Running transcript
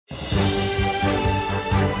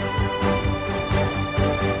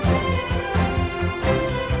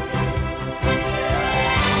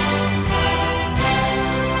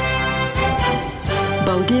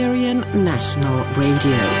Bulgarian National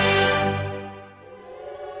Radio.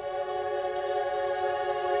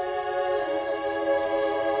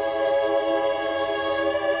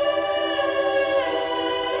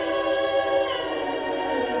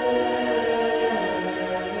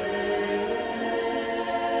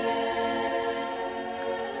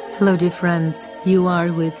 Hello dear friends, you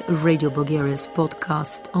are with Radio Bulgaria's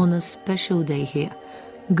podcast on a special day here,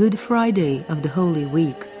 Good Friday of the Holy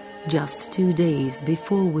Week, just 2 days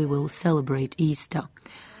before we will celebrate Easter.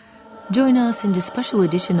 Join us in the special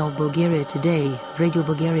edition of Bulgaria Today, Radio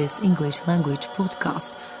Bulgaria's English language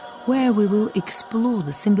podcast, where we will explore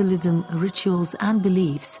the symbolism, rituals and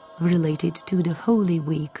beliefs related to the Holy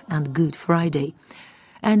Week and Good Friday.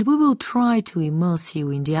 And we will try to immerse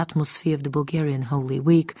you in the atmosphere of the Bulgarian Holy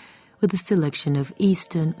Week with a selection of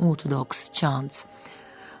Eastern Orthodox chants.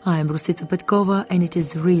 I am Rusica Petkova, and it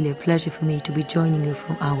is really a pleasure for me to be joining you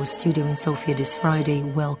from our studio in Sofia this Friday.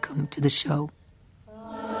 Welcome to the show.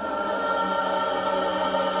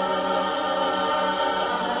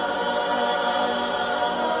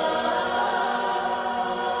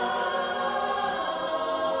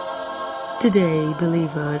 Today,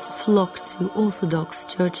 believers flock to Orthodox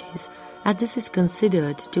churches as this is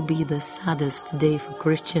considered to be the saddest day for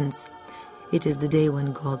Christians. It is the day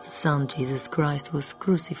when God's Son, Jesus Christ, was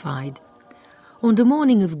crucified. On the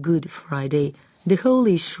morning of Good Friday, the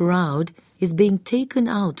Holy Shroud is being taken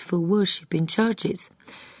out for worship in churches,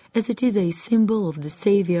 as it is a symbol of the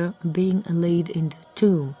Saviour being laid in the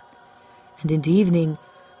tomb. And in the evening,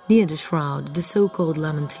 near the shroud, the so-called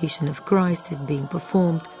Lamentation of Christ is being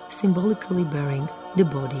performed, symbolically burying the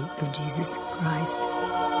body of Jesus Christ.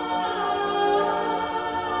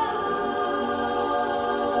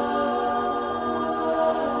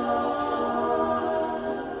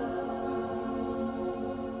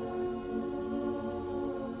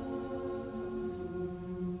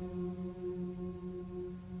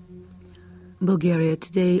 Bulgaria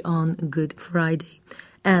Today on Good Friday.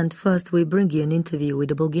 And first we bring you an interview with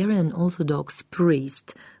the Bulgarian Orthodox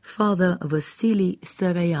priest, Father Vasily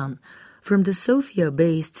Sarayan, from the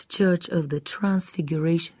Sofia-based Church of the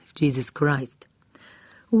Transfiguration of Jesus Christ.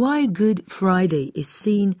 Why Good Friday is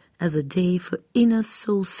seen as a day for inner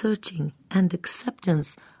soul-searching and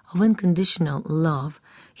acceptance of unconditional love,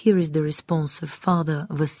 here is the response of Father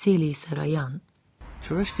Vasily Sarayan.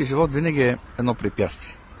 Човешки живот винаги е едно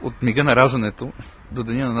препятствие. От мига на раждането до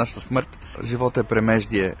деня на нашата смърт, живота е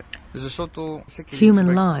премеждие. Human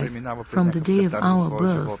life, from the day of our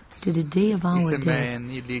birth to the day of our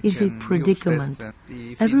death, is a predicament.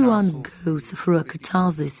 Everyone goes through a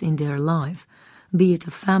catharsis in their life, be it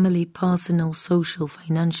a family, personal, social,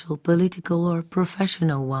 financial, political or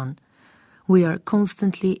professional one. We are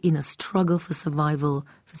constantly in a struggle for survival,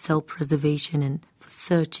 for self-preservation and for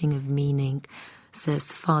searching of meaning, says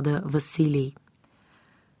Father Vasily.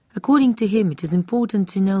 According to him, it is important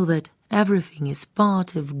to know that everything is part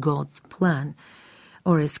of God's plan,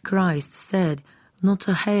 or as Christ said, not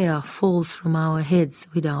a hair falls from our heads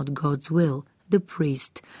without God's will, the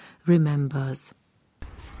priest remembers.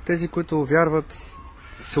 Тези, които вярват,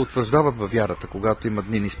 се утвърждават във вярата, когато имат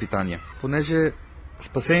дни на изпитания, понеже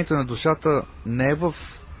спасението на душата не е в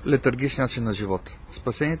летаргичен начин на живота.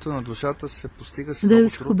 Спасението на душата се постига с много труд,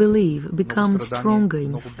 Those who believe become stronger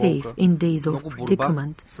in faith in days of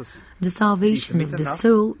predicament. The salvation of the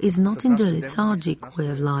soul is not in the lethargic way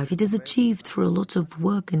of life. It is achieved through a lot of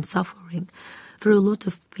work and suffering, through a lot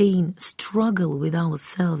of pain, struggle with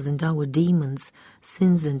ourselves and our demons,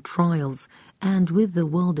 sins and trials, and with the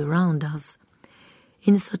world around us.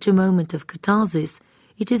 In such a moment of catharsis,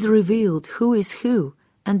 it is revealed who is who,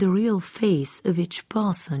 and the real face of each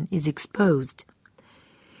person is exposed.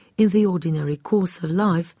 In the ordinary course of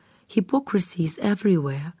life, hypocrisy is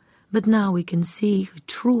everywhere, but now we can see who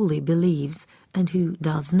truly believes and who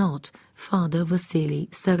does not, Father Vasily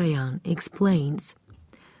Sarayan explains.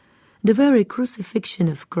 The very crucifixion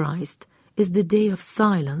of Christ is the day of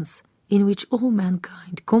silence in which all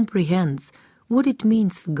mankind comprehends what it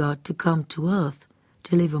means for God to come to earth,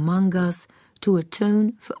 to live among us, to atone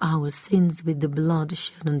for our sins with the blood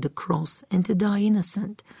shed on the cross and to die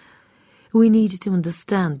innocent. We need to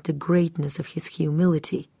understand the greatness of his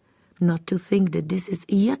humility, not to think that this is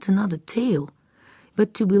yet another tale, but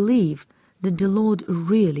to believe that the Lord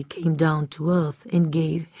really came down to earth and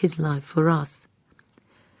gave his life for us.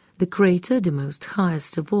 The Creator, the most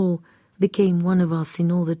highest of all, became one of us in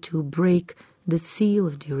order to break the seal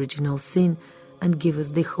of the original sin and give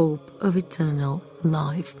us the hope of eternal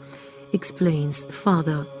life, explains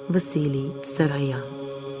Father Vasily Sarayan.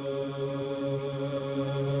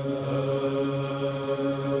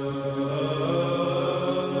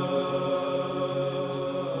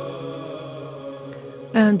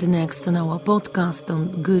 And next on our podcast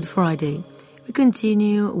on Good Friday, we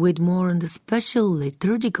continue with more on the special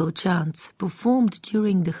liturgical chants performed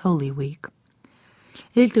during the Holy Week.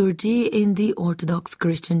 Liturgy in the Orthodox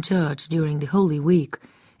Christian Church during the Holy Week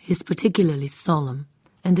is particularly solemn,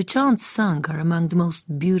 and the chants sung are among the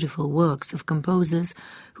most beautiful works of composers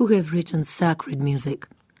who have written sacred music.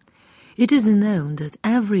 It is known that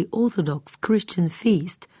every Orthodox Christian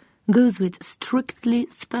feast goes with strictly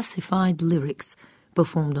specified lyrics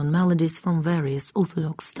performed on melodies from various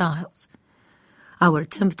Orthodox styles. Our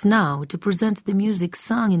attempt now to present the music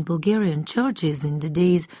sung in Bulgarian churches in the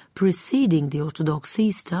days preceding the Orthodox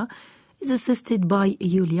Easter is assisted by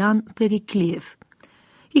Julian Perikliev.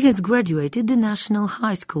 He has graduated the National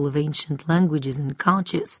High School of Ancient Languages and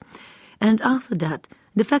Cultures, and after that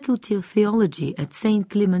the Faculty of Theology at St.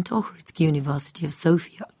 Clement Ohridsk University of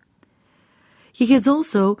Sofia. He has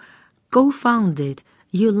also co-founded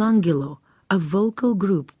Eulangelo, a vocal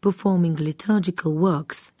group performing liturgical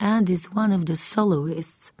works, and is one of the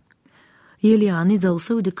soloists. Julian is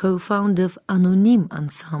also the co-founder of Anonym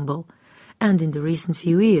Ensemble, and in the recent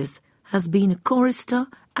few years has been a chorister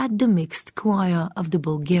at the mixed choir of the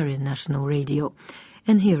Bulgarian National Radio.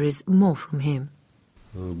 And here is more from him.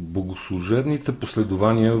 Богослужебните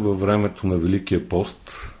последования във времето на Великия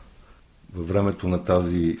пост, във времето на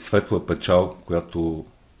тази светла печал, която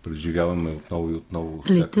преживяваме отново и отново.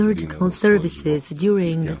 Liturgical services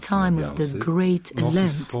during the time of the Great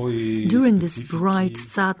Lent, during this bright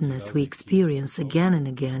sadness we experience again and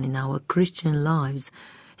again in our Christian lives,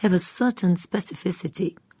 have a certain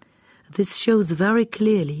specificity. This shows very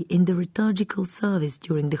clearly in the liturgical service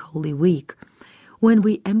during the Holy Week, when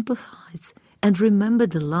we empathize and remember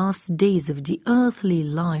the last days of the earthly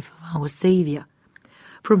life of our Savior,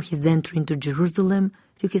 from his entry into Jerusalem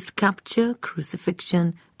to his capture,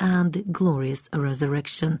 crucifixion, and glorious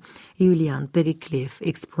resurrection, Julian Perikliev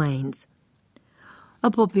explains.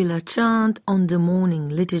 A popular chant on the morning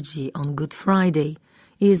liturgy on Good Friday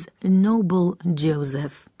is Noble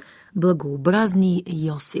Joseph, Благообразный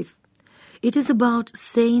Йосиф. It is about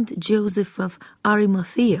Saint Joseph of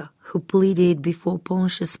Arimathea, who pleaded before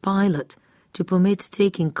Pontius Pilate to permit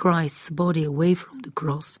taking Christ's body away from the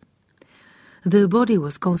cross. The body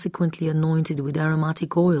was consequently anointed with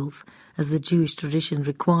aromatic oils, as the Jewish tradition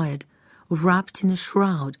required, wrapped in a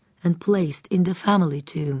shroud and placed in the family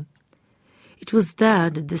tomb. It was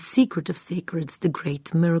there that the secret of secrets, the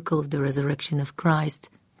great miracle of the resurrection of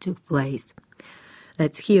Christ, took place.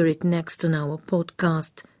 Let's hear it next on our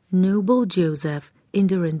podcast, Noble Joseph, in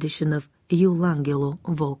the rendition of Eulangelo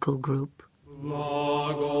Vocal Group.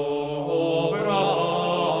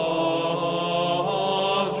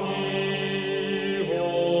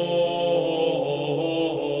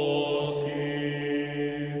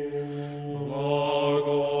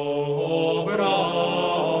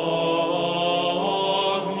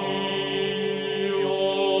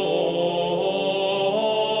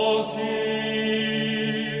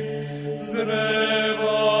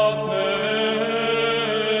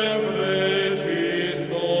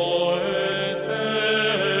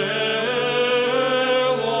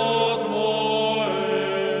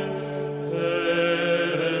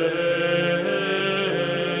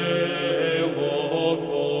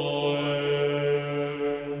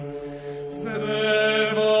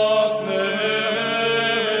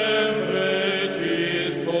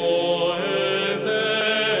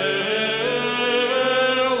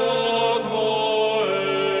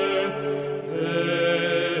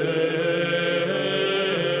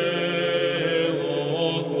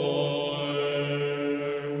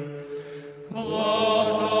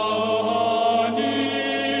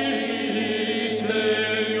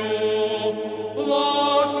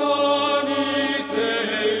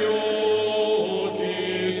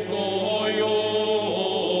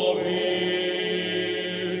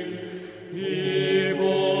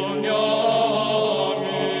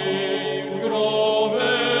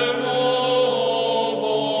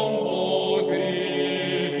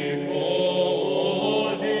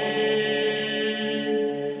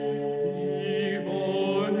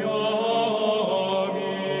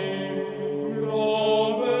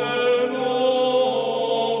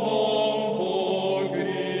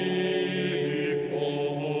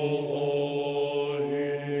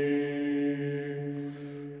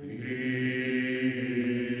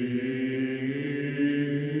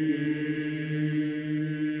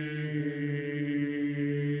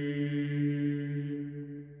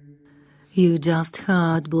 You just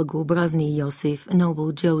heard Благообразный Йосиф,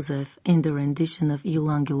 Noble Joseph, in the rendition of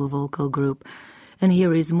Eulangelo Vocal Group. And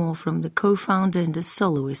here is more from the co-founder and the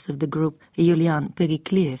soloist of the group, Julian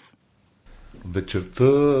Perikliev.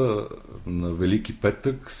 Вечерта на Велики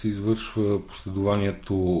петък се извършва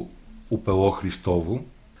последованието Упело Христово.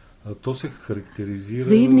 То се характеризира...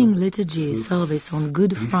 The evening liturgy service on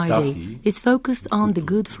Good Friday is focused on the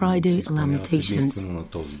Good Friday Lamentations.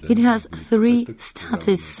 It has 3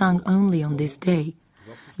 states sung only on this day.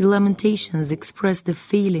 The Lamentations express the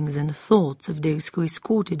feelings and thoughts of those who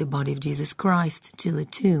escorted the body of Jesus Christ to the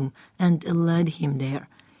tomb and led him there.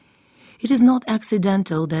 It is not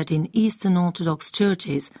accidental that in Eastern Orthodox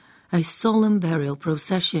churches, a solemn burial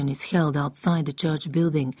procession is held outside the church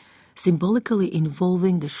building, symbolically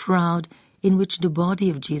involving the shroud in which the body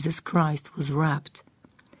of Jesus Christ was wrapped.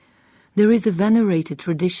 There is a venerated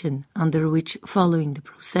tradition under which, following the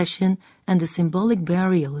procession and the symbolic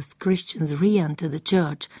burial as Christians re-enter the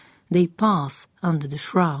church, they pass under the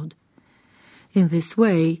shroud. In this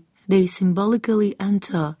way, they symbolically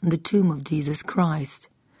enter the tomb of Jesus Christ.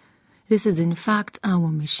 This is in fact our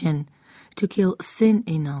mission, to kill sin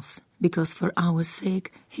in us, because for our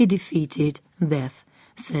sake he defeated death,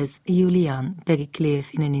 says Julian Perikliev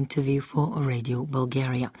in an interview for Radio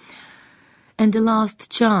Bulgaria. And the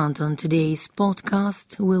last chant on today's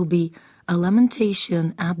podcast will be a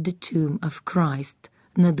lamentation at the tomb of Christ,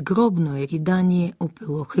 Надгробно ридание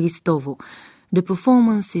Упело Христово. The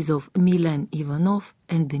performances of Milen Ivanov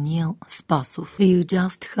and Daniel Spasov. You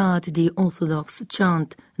just heard the Orthodox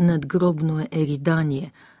chant Надгробное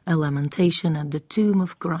ридание, a lamentation at the tomb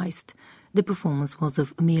of Christ. The performance was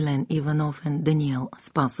of Milen Ivanov and Daniel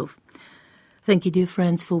Spasov. Thank you, dear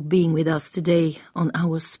friends, for being with us today on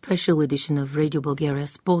our special edition of Radio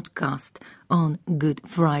Bulgaria's podcast on Good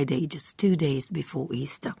Friday, just 2 days before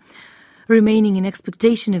Easter. Remaining in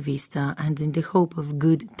expectation of Easter and in the hope of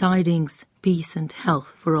good tidings, peace and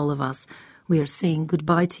health for all of us, we are saying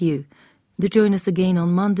goodbye to you. Do join us again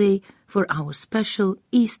on Monday for our special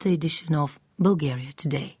Easter edition of Bulgaria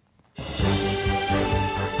Today.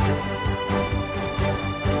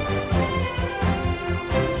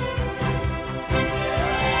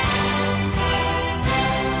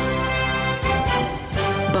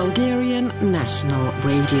 Bulgarian National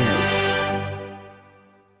Radio.